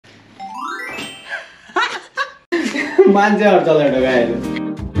मान्छेहरु चलाइ ढोगाएर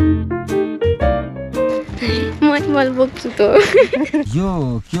मल बोक्छु त यो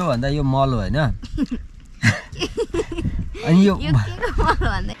के हो भन्दा यो मल हो हैन अनि यो के को मल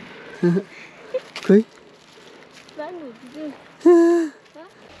भन्दै खै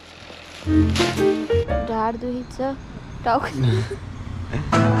ढाड दुखिन्छ टाउको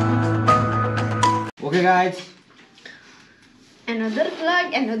Okay guys. Another vlog,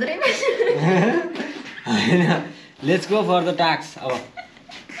 another episode. Let's go for the tax.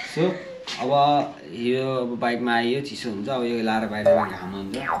 So अब यो बाइकमा आयो चिसो हुन्छ अब यो लाएर बाहिरमा घाम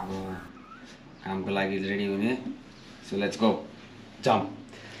हुन्छ अब घामको लागि रेडी हुने सो लेट्स गो जम्प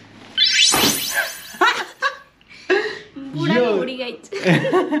बुढाको हुडी गाइज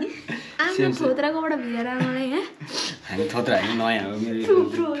आमा थोत्राकोबाट भिएर मलाई यहाँ हामी थोत्रा हैन नयाँ हो मेरो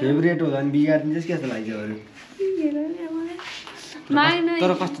फेभरेट हो अनि बिगार्दिन्छ के जस्तो लाग्छ अरु माग्न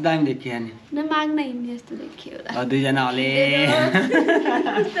तर कस्तो दामी देखियो नि न माग्न हिँड्ने जस्तो देखियो ल दुई जना हले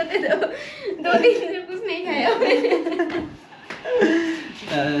दो दिन से कुछ नहीं खाया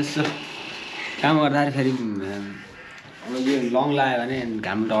सो काम गर्दाखेरि फेरि अब यो लङ लाग्यो भने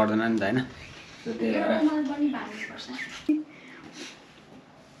घाम डढ्दैन नि त हैन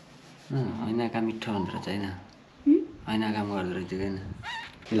ऐना काम मिठो हुँदो रहेछ हैन ऐना काम गर्दो रहेछ हैन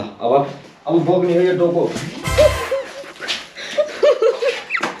ल अब बोक्ने हो यो डोको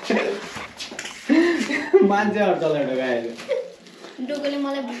मान्छेहरु चलाइ ढोगाएर डोकोले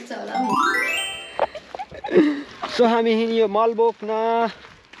मलाई बुझ्छ होला सो हामी हिँड्यो मल बोक्न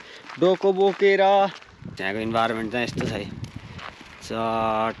डोको बोकेर त्यहाँको इन्भाइरोमेन्ट चाहिँ यस्तो छ है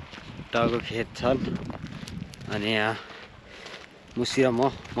चट्टको खेत छन् अनि यहाँ मुसी र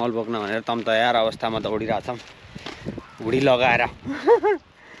म मल बोक्न भनेर तम तयार अवस्थामा दौडिरहेछौँ हुडी लगाएर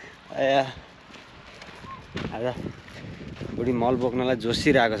आज बुढी मल बोक्नलाई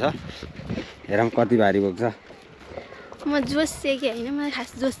जोसिरहेको छ हेरौँ कति भारी बोक्छ म जोसिए कि होइन मलाई खास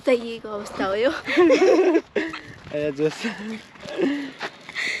जोस्ताइएको अवस्था हो यो जोस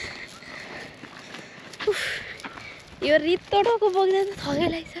यो रित्तो डोको बोक्दा त थकै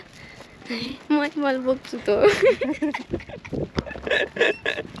लाग्छ मल बोक्छु त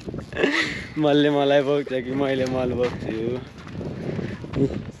मलले मलाई बोक्छ कि मैले मल बोक्छु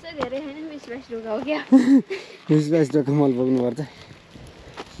यस्तो धेरै होइन 20-22 डोका हो क्या 20-22 डोका मल बोक्नुपर्छ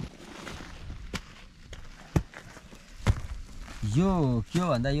यो के हो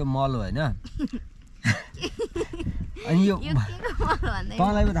भन्दा यो मल हो हैन अनि यो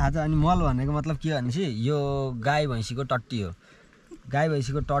तँलाई पो थाहा छ अनि मल भनेको मतलब के भनेपछि यो गाई भैँसीको टट्टी हो गाई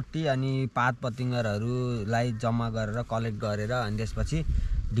भैँसीको टट्टी अनि पात पतिङ्गरहरूलाई जम्मा गरेर कलेक्ट गरेर अनि त्यसपछि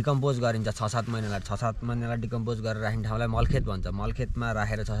डिकम्पोज गरिन्छ 6-7 महिनालाई डिकम्पोज गरेर राख्ने ठाउँलाई मलखेत भन्छ मलखेतमा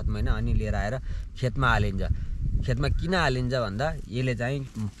राखेर 6-7 महिना अनि लिएर आएर खेतमा हालिन्छ खेतमा किन हालिन्छ भन्दा यसले चाहिँ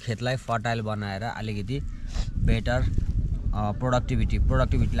खेतलाई फर्टाइल बनाएर अलिकति बेटर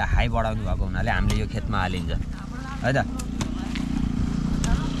प्रोडक्टिभिटीलाई हाई बढाउनु भएको हुनाले हामीले यो खेतमा हालिन्छ है त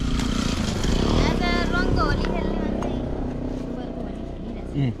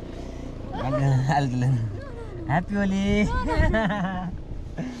ह्याप्पी होली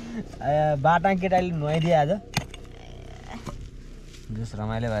बाटा केटाले नुहाइदिए आज जस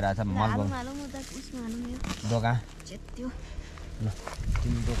रमाइलो भइरहेछ मल दोका ल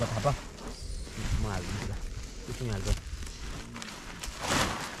तिमी दोका थाप म हाल्दिन्छु ल तिमी हाल्छौ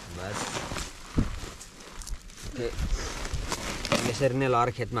बस ओके यसरी नै लहर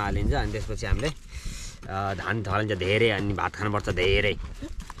खेतमा हालिन्छ अनि त्यसपछि हामीले धान थलिन्छ धेरै अनि भात खानुपर्छ धेरै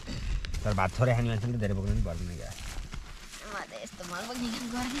तर भात थोरै खाने मान्छेले धेरै बोक्नु पनि पर्दैन क्या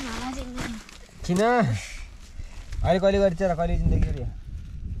किन अहिले कहिले गरिन्छ र कहिले जिन्दगी गऱ्यो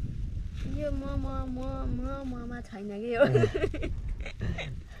यो ममा छैन कि यो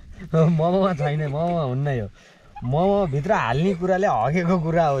मोमोमा छैन मोमोमा हुन्न यो मोमो भित्र हाल्ने कुराले हगेको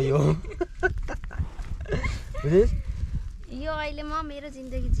कुरा हो यो बुझिस् यो अहिले म मेरो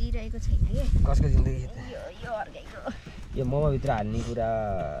जिन्दगी जिरहेको छैन के कसको जिन्दगी यो अर्कैको यो मोमो भित्र हाल्ने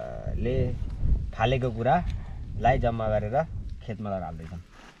कुराले फालेको कुरालाई जम्मा गरेर खेतमा लगाएर हाल्दैछौँ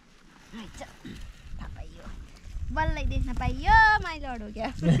बल्लै देख्न पाइयो मैले अडो क्या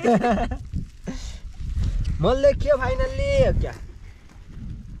मैले देखियो फाइनल्ली क्या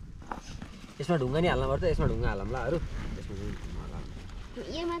यसमा ढुङ्गा नि हाल्नु पर्छ यसमा ढुङ्गा हालौँ ल अरू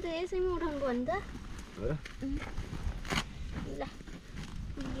यसमा त यसैमा उठाउनु भयो नि त हो र ल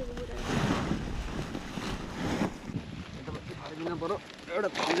फर्किन पर्यो एउटा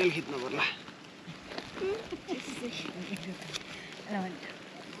थम्नेल खिच्नु पर्ला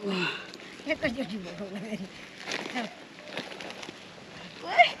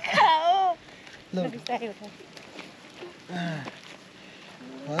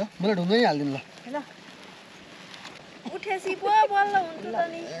मलाई ढुङ्गा नै हालिदिनु ल उठेसी पो बल्ल हुन्छ त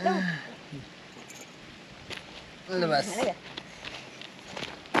नि ल बस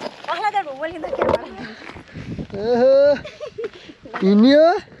कसलाई त ढुङ्गोली त के भयो हिँड्यो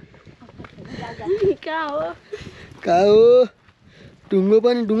कहाँ हो ढुङ्गो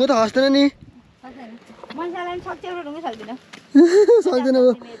पनि ढुङ्गो त खस्दैन नि मान्छेलाई पनि सक्छ एउटा ढुङ्गो सक्दैन सक्दैन अब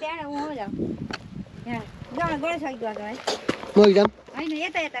त्यहाँ उ जाऊ यहाँ जाऊ गएर सकिदिएको है म इक्जाम होइन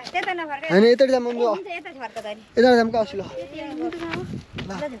यता त्यता नफर्क होइन यता जाम म यता फर्क त नि यता जाम का ल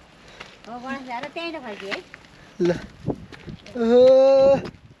हो गणेश ल्याएर त्यहीँ फर्कियो है ल ओहो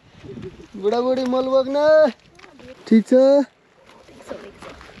बुढाबुढी मल बोक्न ठिक छ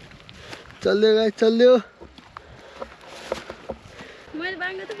चल्यो गाइस चल्यो मैले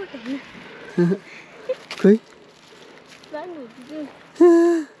बाङ्गो त बोकेँ खोइ बाङ्गो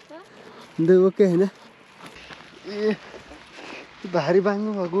दुई बोके होइन ए भारी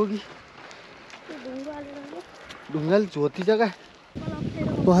बाङ्गो भएको हो कि ढुङ्गाले झोती जग्गा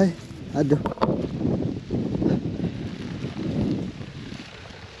भाइ हात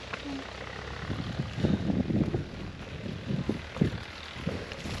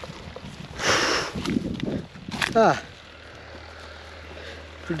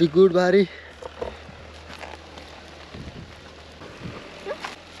pretty good भारी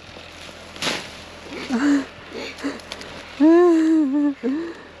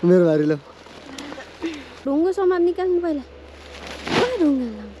मेरो भारी ल ढुङ्गो सामान निकाल्नु पहिला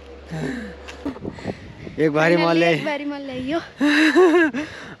ढुङ्गा एक भारी मल ल्याइयो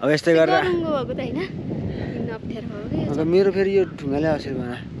अब यस्तै गरेर ढुङ्गो भएको त होइन अप्ठ्यारो भयो अन्त मेरो फेरि यो ढुङ्गाले असर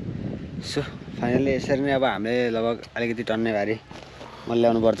भएन सो फाइनली यसरी नै अब हामीले लगभग अलिकति टन्ने भारी मल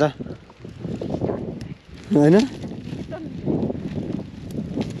ल्याउनु पर्छ होइन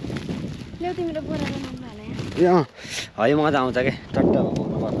ए है मजा आउँछ क्या टट्ट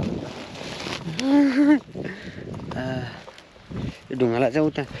बोक्नु पर्छ यो ढुङ्गालाई चाहिँ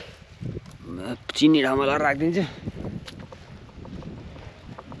उता चिनी ठाउँमा लगाएर राखिदिन्छु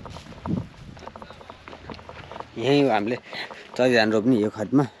यहीँ हामीले चलिधान रोप्ने यो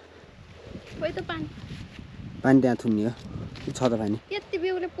खतमा पानी त्यहाँ थुन्ने हो छ त पानी यति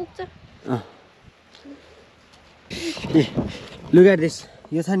बेहुले पुग्छ ए लुगा ड्रेस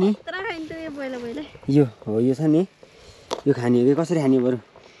यो छ नि यो हो यो छ नि यो खाने हो कि कसरी खाने बरु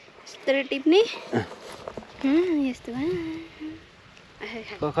यस्तो टिप्ने यस्तो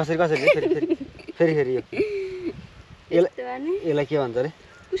कसरी कसरी फेरि फेरि यो यसलाई के भन्छ अरे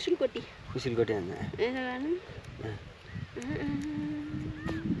कुसुलकोटी भन्छ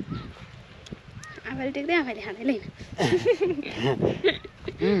आफैले टेक्दै आफैले खाँदै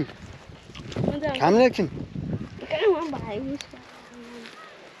खानु एकछिन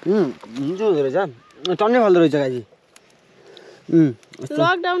हुन्छ हुँदो रहेछ टन्नै फाल्दो रहेछ गाजी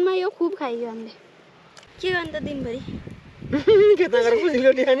लकडाउनमा यो खुब खाइयो हामीले के गर्नु त दिनभरि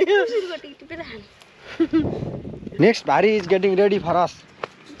कुसुलकोटी टिपेर खाने नेक्स्ट भारी इज गेटिङ रेडी फर अस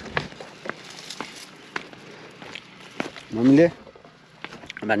मम्मीले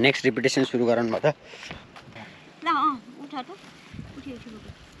अब नेक्स्ट रिपिटेसन सुरु गराउनु भयो त ल उठा त उठ्यो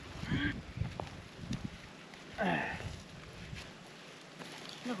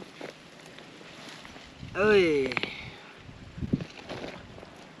ओइ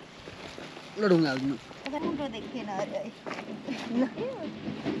ल ढुङ्गा हाल्नु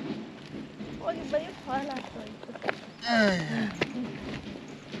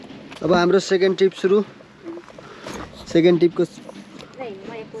अब हाम्रो सेकेन्ड टिप सुरु सेकेन्ड टिपको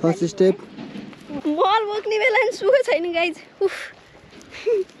फर्स्ट स्टेप मल बोक्ने बेला नि सुख छैन गाइज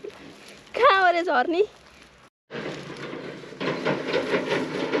कहाँ हो रे झर्ने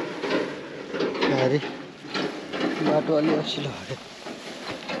बाटो अलि असिलो भयो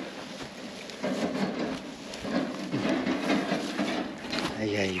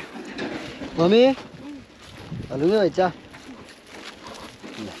आइयो मम्मी हल्नु नि भएछ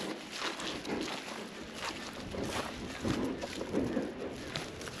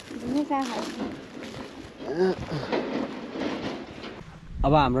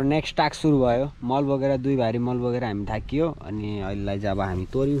अब हाम्रो नेक्स्ट टास्क सुरु भयो मल बोकेर दुई भारी मल बोकेर हामी थाकियो अनि अहिलेलाई चाहिँ अब हामी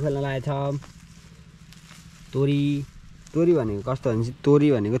तोरी उखेल्न लागेछ तोरी भनेको कस्तो भने चाहिँ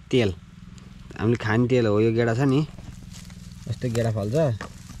तोरी भनेको तेल हामीले खाने तेल हो यो गेडा छ नि यस्तो गेडा फल्छ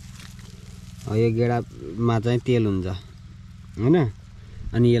यो गेडामा चाहिँ तेल हुन्छ हैन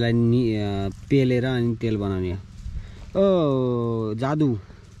अनि यसलाई पेलेर अनि तेल बनाउने हो ओ जादु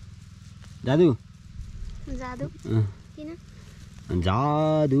जादु जादु किन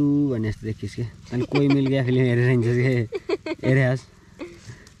जादु भन्ने जस्तो देखिस् के अनि कोही मिल गया फिल्म हेरेर हिँड्छस् के हेरेस्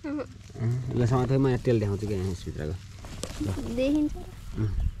ल समाथै म तेल देखाउँछु कि यहाँ यसभित्रको देखिन्छ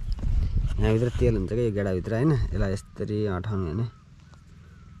यहाँभित्र तेल हुन्छ क्या यो गेडाभित्र होइन यसलाई यसरी हटाउनु भने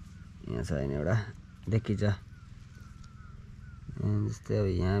यहाँ छ होइन एउटा देखिन्छ जस्तै अब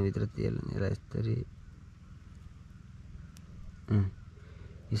यहाँभित्र तेल यसलाई यसरी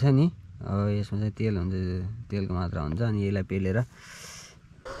यो छ नि अब यसमा चाहिँ तेल हुन्छ तेलको मात्रा हुन्छ अनि यसलाई पेलेर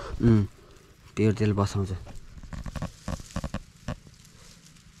त्यो तेल बसाउँछ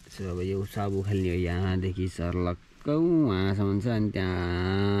अब यो सब उखाल्ने हो यहाँदेखि सर्लक्क वहाँसम्म छ अनि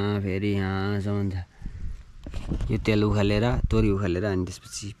त्यहाँ फेरि यहाँसम्म छ यो तेल उखालेर तोरी उखालेर अनि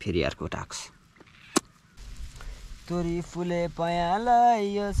त्यसपछि फेरि अर्को टाक्स तोरी फुले पयालाई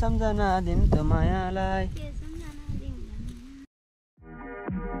यो सम्झना दिन त मायालाई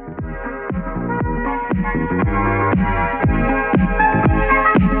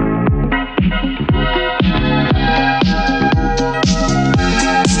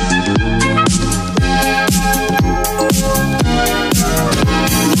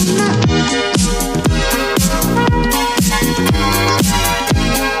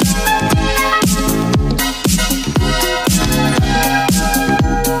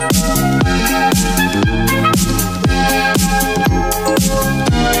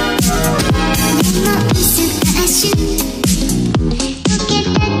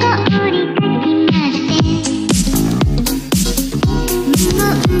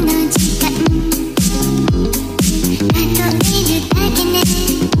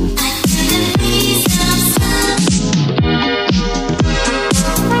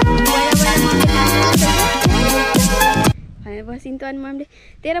बसिन्थ्यो अनि मम्मीले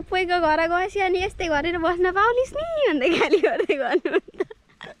तेरो पोइको घर गएपछि अनि यस्तै गरेर बस्न पाउलिस् नि भन्दै गाली गर्दै गर्नुहुन्छ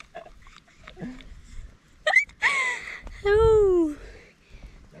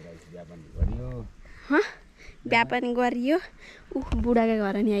व्यापार गरियो बुढाको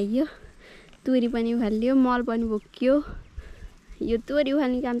घर नि आइयो तोरी पनि उखालियो मल पनि बोकियो यो तोरी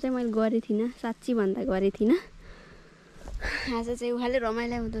उखाल्ने काम चाहिँ मैले गरेको थिइनँ साँच्ची भन्दा गरेको थिइनँ आज चाहिँ उखाले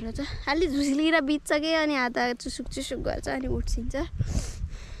रमाइलो हुँदो रहेछ खालि झुस्लिएर बित्छ कि अनि हात चुसुक चुसुक गर्छ अनि उठ्सिन्छ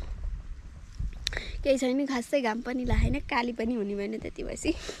केही छैन खासै घाम पनि लागेन काली पनि हुने भएन त्यति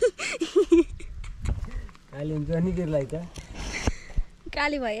भएपछि काली हुन्छ नि केलाई त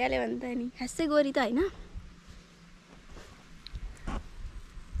काली भइहाल्यो भने त नि खासै गोरी त होइन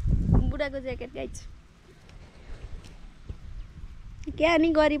बुढाको ज्याकेट गाइज क्या नि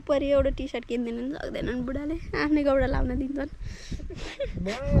गरिब पऱ्यो एउटा टी सर्ट किनिदिनु पनि सक्दैनन् बुढाले आफ्नै कपडा लाउन दिन्छन्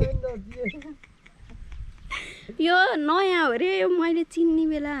यो नयाँ हो रे यो मैले चिन्ने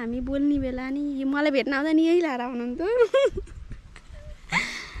बेला हामी बोल्ने बेला नि यो मलाई भेट्न आउँदा नि यही लाएर आउनुहुन्थ्यो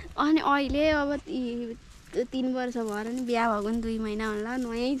अनि अहिले अब 3 वर्ष भएर नि बिहा भएको नि 2 महिना होला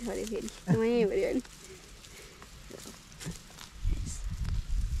नयाँ छ अरे फेरि नयाँ भयो अनि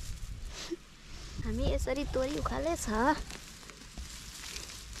हामी यसरी तोरी उखालेछ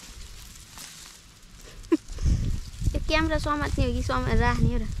यो क्यामेरा समात्ने हो कि राख्ने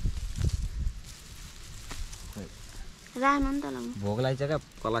हो र राख्नु नि त ल भोक लाग्छ क्या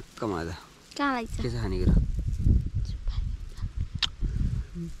कलक्क मजा कहाँ लाग्छ के छ खानेकुरो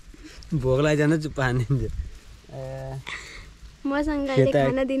भोक लाग्छ चुप्पा खानिदिन्छ मसँग अहिले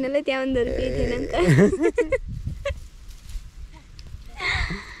खाना दिनलाई 53 रुपियाँ थिएन नि त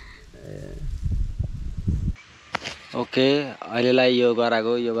ओके अहिलेलाई यो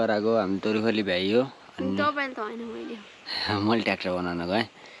गराएको हामी तोरीखोली भ्याइयो अनि तपाईले त हैन मैले ट्र्याक्टर बनाउन गएँ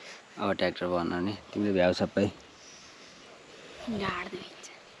अब ट्र्याक्टर बनाउने तिमीले भ्याउ सबै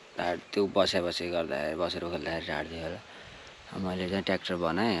ढाड त्यो बसे गर्दाखेरि बसेर खोल्दाखेरि ढाड्दियो होला मैले चाहिँ ट्र्याक्टर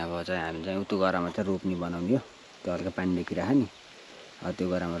बनाएँ अब चाहिँ हामी चाहिँ उतो गरामा चाहिँ रोप्ने बनाउने हो त्यो हल्का पानी देखिरहेको नि त्यो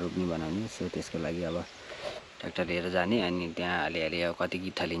गरामा रोप्ने बनाउने सो त्यसको लागि अब ट्र्याक्टर लिएर जाने अनि त्यहाँ अलिअलि अब कति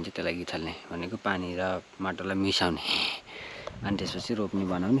गिट्ठा लिन्छ त्यसलाई गिट्ठाल्ने भनेको पानी र माटोलाई मिसाउने अनि त्यसपछि रोप्ने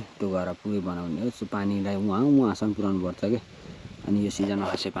बनाउने त्यो गरा पुरै बनाउने हो सो पानीलाई उहाँसम्म पुऱ्याउनु पर्छ क्या अनि यो सिजनमा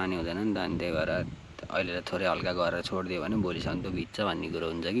खासै पानी हुँदैन नि त अनि त्यही भएर अहिले थोरै हल्का गरेर छोडिदियो भने भोलिसम्म त भिज्छ भन्ने कुरो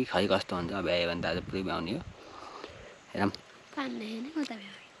हुन्छ कि खै कस्तो हुन्छ भ्यायो भने त आज पुरै भ्याउने हो हेरौँ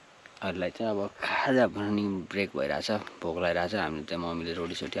अरूलाई चाहिँ अब खाजा पनि ब्रेक भइरहेछ भोक लागिरहेछ हामीले चाहिँ मम्मीले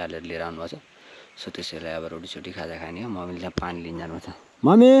रोटीसोटी हालेर लिएर आउनुभएको छ सो त्यसैलाई अब रोटीसोटी खाजा खाने हो मम्मीले चाहिँ पानी लिन जानुपर्छ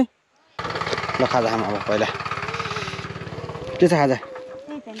मम्मी ल खाजा खाऊँ अब पहिला के छ खाजा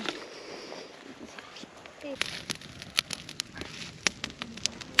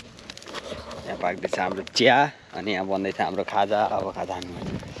यहाँ पाक्दैछ हाम्रो चिया अनि यहाँ बन्दैछ हाम्रो खाजा अब खाजा खानु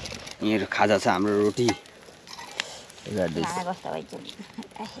यहीँहरू खाजा छ हाम्रो रोटी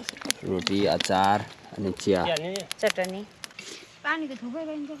रोटी अचार अनि चिया चटनी पानी त थुप्रै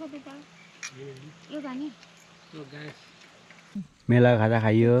गरिन्छ मेला खाजा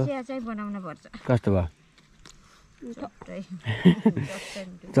खाइयो चिया चाहिँ बनाउन पर्छ कस्तो भयो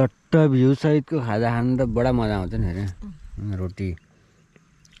चट्ट भ्यू सहितको खाजा खानु त बडा मजा आउँछ नि अरे रोटी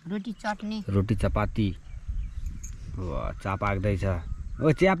चटनी रोटी चपाती चिया पाक्दैछ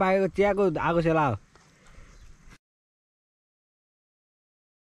ओ चिया पाकेको चियाको आगो सेला हो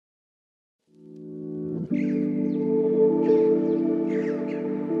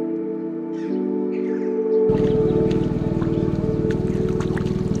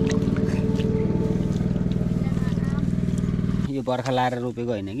यो बर्खा लाएर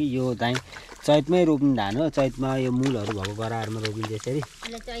रोपेको होइन कि यो चाहिँ चैतमै रोप्ने धान हो चैतमा यो मूलहरू भएको गराहरूमा रोपिन्छ यसरी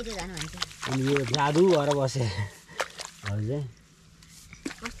अनि यो जादु भएर बसे चाहिँ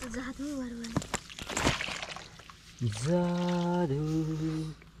जादु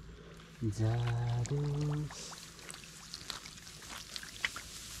जादु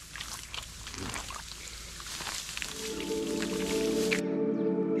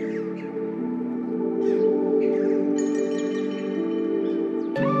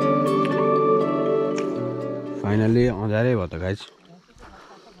फाइनली अँध्यारै भयो त गाइस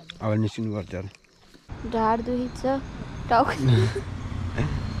अब निस्किनु पर्छ ढाड दुखिन्छ टाउको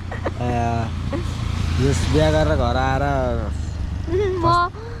यस बिहा गरेर घर आएर म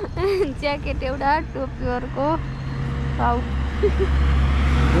ज्याकेट एउटा टोपी अर्को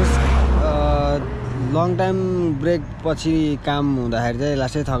लङ टाइम ब्रेक पछि काम हुँदाखेरि चाहिँ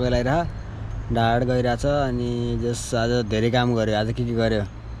लास्टै थकै लगाइरह ढाड गइरहेछ अनि जस आज धेरै काम गर्यो आज के गर्यो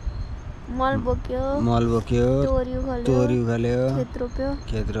मल बोक्यो तोरी उखाल्यो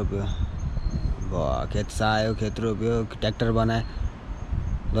खेत रोप्यो खेत सायो खेत रोप्यो ट्र्याक्टर बनायो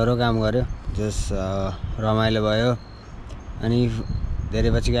डह्रो काम गर्यो जस रमाइलो भयो अनि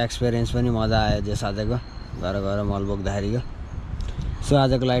धेरै पछिको एक्सपिरियन्स पनि मजा आयो जस आजको घर मल बोक्दाखेरिको सो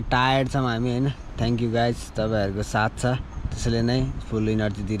आजको लागि टायर्ड छौँ हामी होइन थ्याङ्क यू गाइज तपाईँहरूको साथ छ त्यसैले नै फुल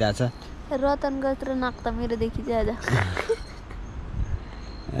इनर्जी दिइरहेछ रतन गत्र नाक त मेरो देखिन्छ आज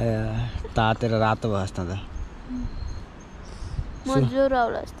तातेर रातो भयो जस्तो त म ज्वरो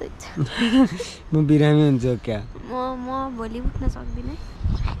आउला जस्तो म बिरामी हुन्छु क्या म भोलि उठ्न सक्दिनँ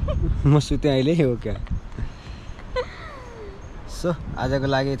म सुते अहिले हो क्या सो आजको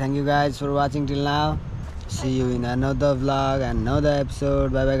लागि thank you guys for watching till now see you in another vlog and another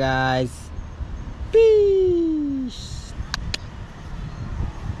episode by by guys piece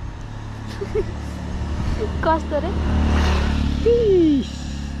कस्तो रे पिस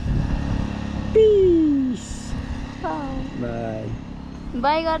पिस बाई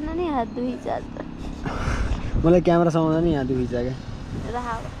बाई गर्न नि हात दुखिन्छ आज मलाई क्यामेरा समाउँदा नि यहाँ दुखिन्छ क्या ल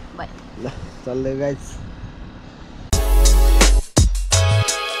बाई ल चल्दै गाइज